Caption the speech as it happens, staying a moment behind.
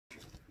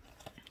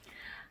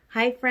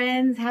Hi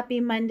friends,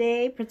 happy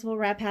Monday. Principal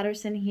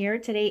Rabb-Patterson here.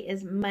 Today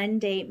is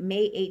Monday,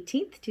 May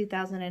 18th,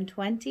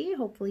 2020.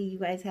 Hopefully you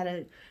guys had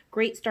a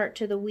great start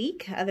to the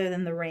week other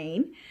than the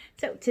rain.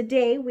 So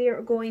today we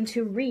are going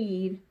to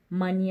read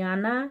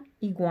Mañana,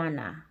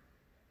 Iguana,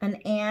 an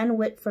Anne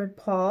Whitford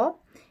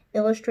Paul,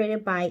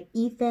 illustrated by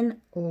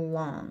Ethan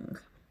Long.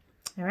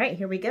 All right,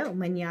 here we go.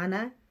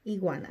 Mañana,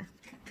 Iguana.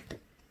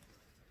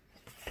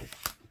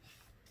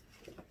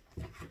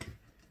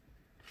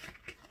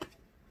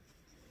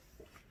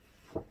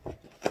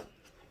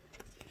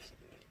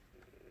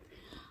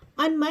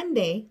 On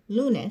Monday,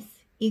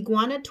 lunes,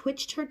 Iguana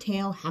twitched her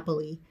tail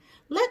happily.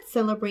 Let's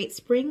celebrate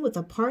spring with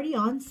a party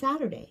on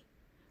Saturday.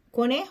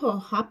 Conejo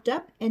hopped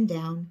up and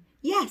down.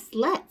 Yes,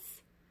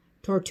 let's.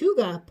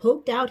 Tortuga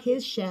poked out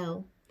his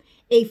shell.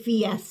 A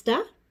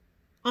fiesta?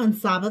 On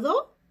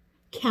Sábado?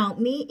 Count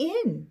me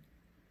in.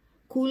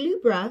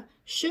 Culebra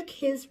shook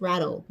his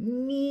rattle.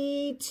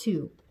 Me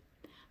too.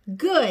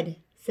 Good,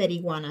 said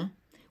Iguana.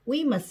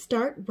 We must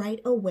start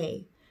right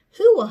away.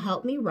 Who will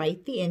help me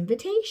write the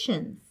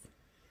invitations?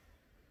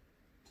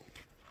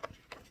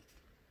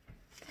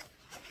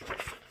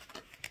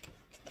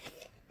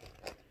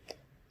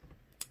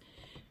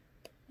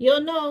 Yo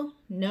no,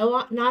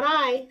 not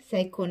I,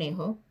 said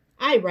Conejo.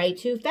 I write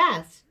too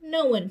fast.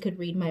 No one could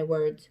read my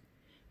words.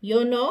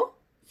 Yo no,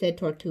 said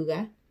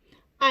Tortuga.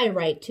 I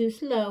write too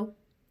slow.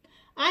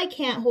 I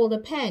can't hold a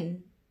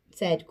pen,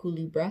 said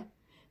Culebra.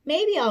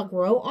 Maybe I'll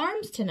grow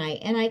arms tonight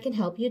and I can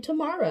help you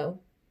tomorrow.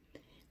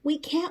 We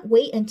can't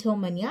wait until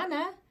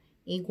mañana,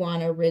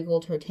 Iguana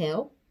wriggled her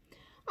tail.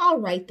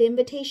 I'll write the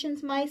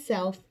invitations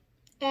myself.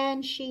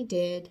 And she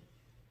did.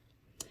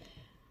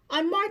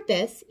 On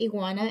Martes,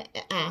 Iguana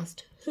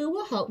asked, who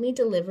will help me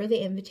deliver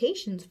the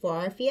invitations for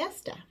our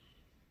fiesta?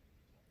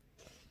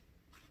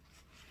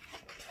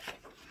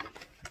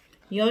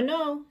 Yo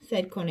no,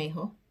 said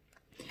Conejo.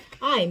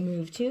 I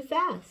move too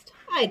fast.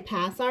 I'd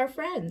pass our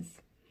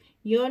friends.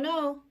 Yo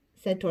no,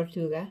 said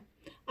Tortuga.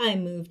 I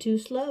move too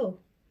slow.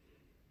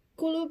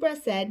 Culebra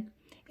said,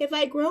 if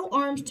I grow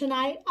arms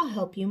tonight, I'll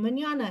help you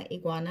mañana,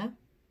 Iguana.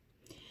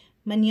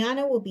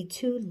 Mañana will be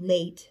too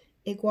late.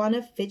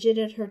 Iguana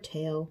fidgeted her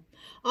tail.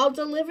 I'll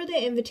deliver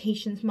the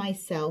invitations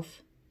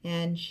myself.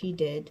 And she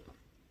did.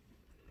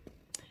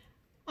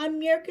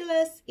 On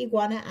miércoles,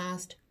 Iguana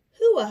asked,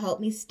 who will help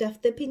me stuff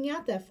the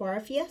piñata for our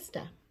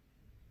fiesta?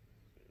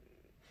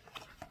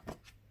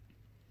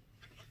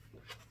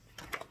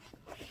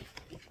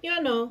 Yo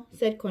no,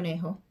 said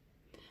Conejo.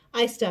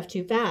 I stuff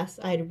too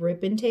fast, I'd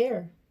rip and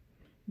tear.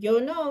 Yo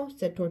no,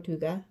 said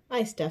Tortuga.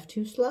 I stuff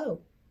too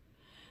slow.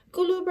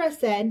 Culebra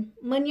said,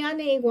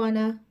 mañana,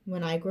 Iguana,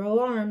 when I grow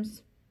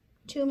arms.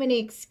 Too many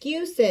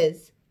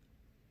excuses.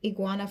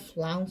 Iguana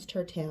flounced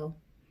her tail.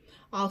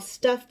 I'll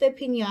stuff the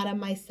piñata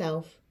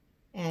myself.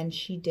 And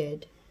she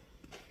did.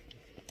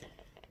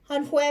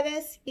 On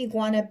Jueves,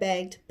 Iguana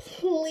begged,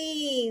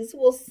 please,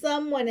 will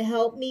someone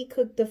help me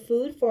cook the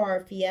food for our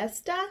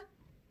fiesta?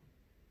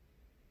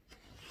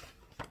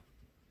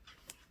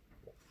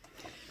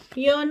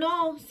 Yo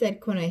no, said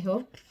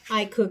Conejo.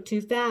 I cook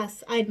too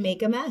fast. I'd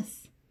make a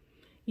mess.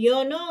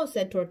 Yo no,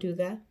 said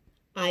Tortuga.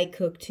 I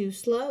cook too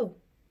slow.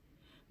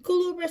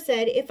 Culebra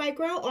said, if I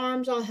grow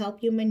arms, I'll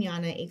help you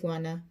mañana,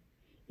 Iguana.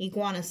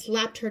 Iguana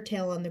slapped her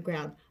tail on the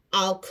ground.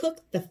 I'll cook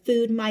the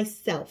food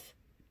myself.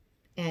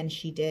 And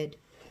she did.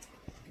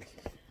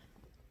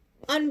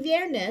 On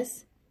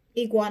Viernes,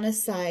 Iguana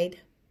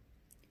sighed.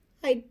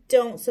 I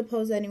don't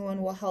suppose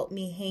anyone will help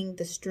me hang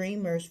the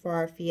streamers for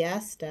our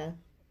fiesta.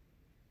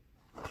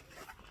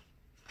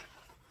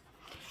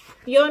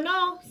 Yo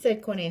no,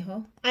 said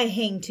Conejo. I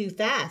hang too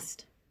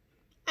fast.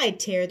 I'd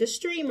tear the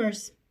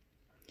streamers.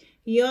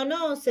 Yo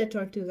no, said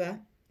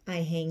Tortuga. I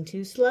hang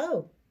too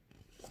slow.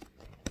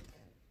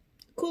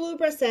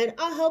 Culebra said,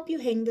 I'll help you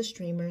hang the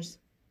streamers.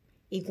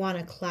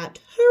 Iguana clapped.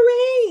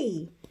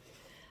 Hooray!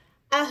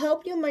 I'll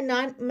help you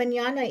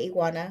mañana,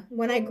 Iguana,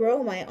 when I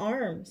grow my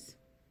arms.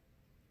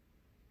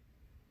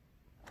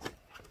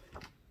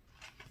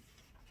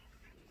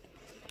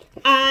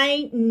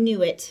 I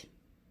knew it.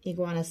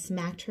 Iguana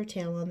smacked her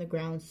tail on the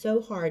ground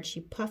so hard she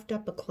puffed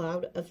up a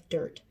cloud of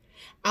dirt.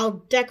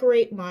 I'll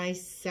decorate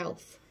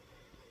myself.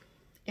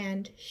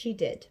 And she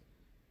did.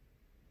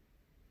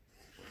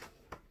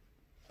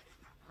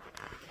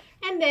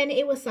 And then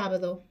it was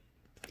Sábado.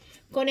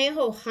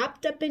 Conejo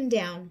hopped up and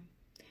down.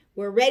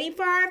 We're ready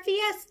for our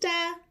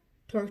fiesta.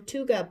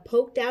 Tortuga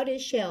poked out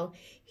his shell.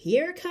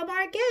 Here come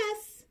our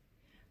guests.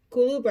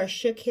 Culebra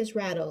shook his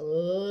rattle.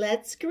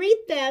 Let's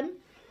greet them.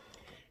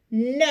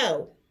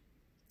 No.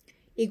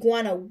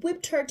 Iguana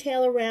whipped her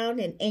tail around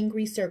in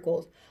angry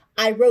circles.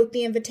 I wrote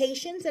the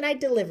invitations and I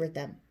delivered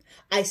them.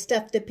 I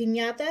stuffed the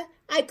piñata.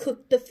 I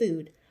cooked the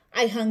food.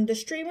 I hung the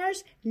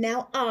streamers.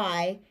 Now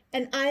I,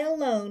 and I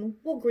alone,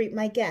 will greet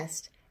my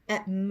guest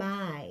at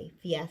my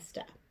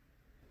fiesta.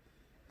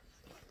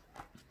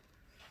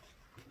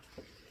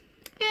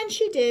 And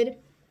she did.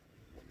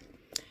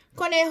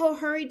 Conejo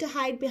hurried to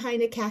hide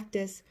behind a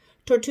cactus.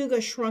 Tortuga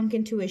shrunk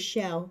into his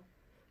shell.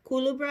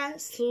 Culebra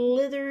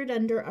slithered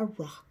under a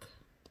rock.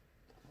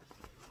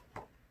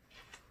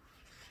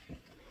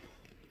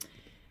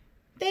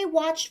 They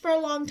watched for a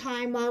long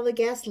time while the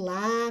guests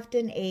laughed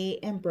and ate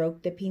and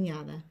broke the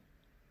piñata.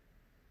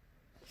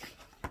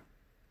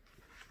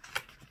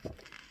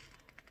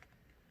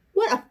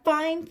 What a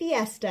fine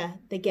fiesta,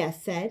 the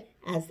guests said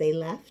as they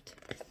left.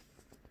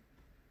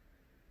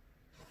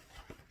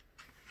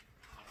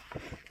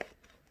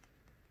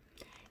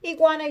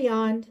 Iguana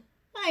yawned.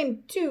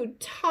 I'm too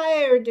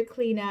tired to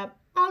clean up.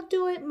 I'll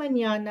do it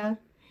mañana.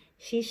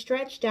 She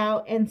stretched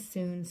out and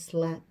soon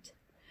slept.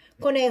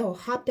 Conejo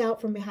hopped out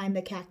from behind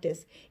the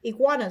cactus.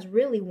 Iguana's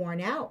really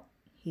worn out,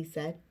 he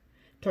said.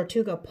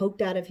 Tortuga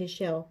poked out of his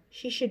shell.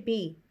 She should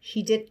be.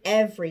 She did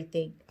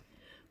everything.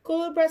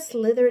 Culebra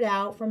slithered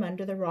out from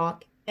under the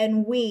rock,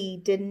 and we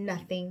did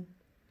nothing.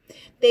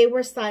 They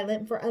were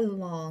silent for a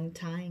long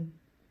time.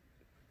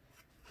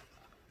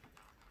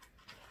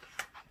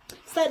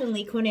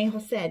 Suddenly, Conejo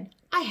said,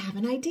 I have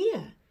an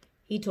idea.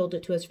 He told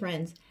it to his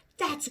friends.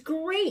 That's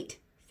great,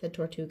 said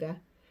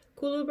Tortuga.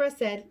 Culebra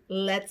said,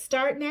 let's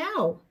start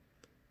now.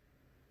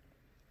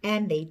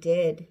 And they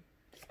did.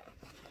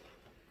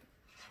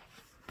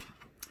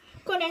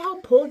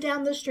 Conejo pulled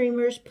down the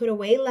streamers, put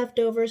away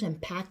leftovers,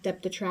 and packed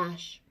up the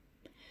trash.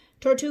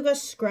 Tortuga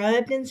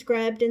scrubbed and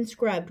scrubbed and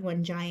scrubbed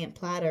one giant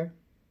platter.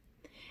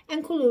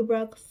 And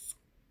Culebra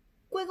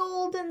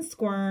squiggled and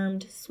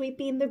squirmed,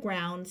 sweeping the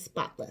ground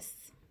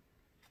spotless.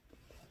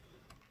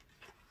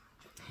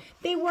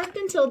 They worked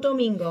until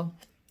Domingo,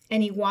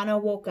 and Iguana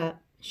woke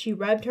up. She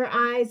rubbed her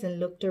eyes and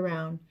looked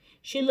around.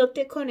 She looked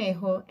at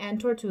Conejo and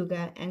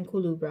Tortuga and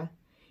Culebra.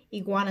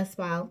 Iguana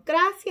smiled.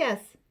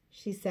 Gracias,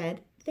 she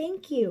said.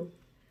 Thank you.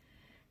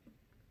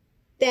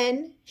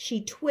 Then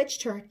she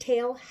twitched her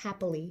tail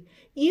happily.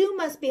 You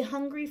must be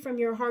hungry from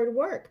your hard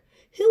work.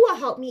 Who will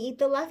help me eat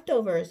the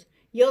leftovers?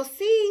 You'll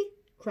see,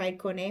 cried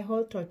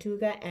Conejo,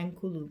 Tortuga, and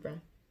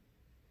Culebra.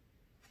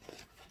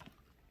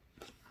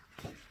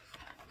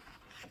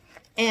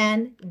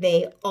 And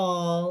they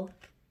all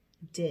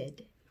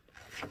did.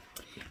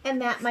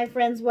 And that, my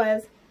friends,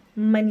 was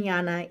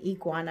Mañana,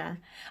 Iguana.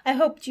 I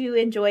hope you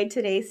enjoyed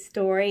today's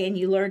story and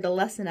you learned a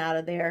lesson out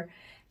of there.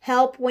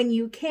 Help when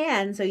you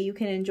can so you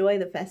can enjoy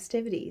the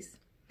festivities.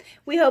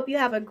 We hope you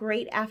have a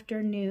great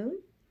afternoon,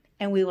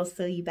 and we will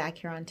see you back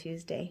here on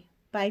Tuesday.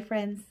 Bye,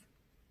 friends.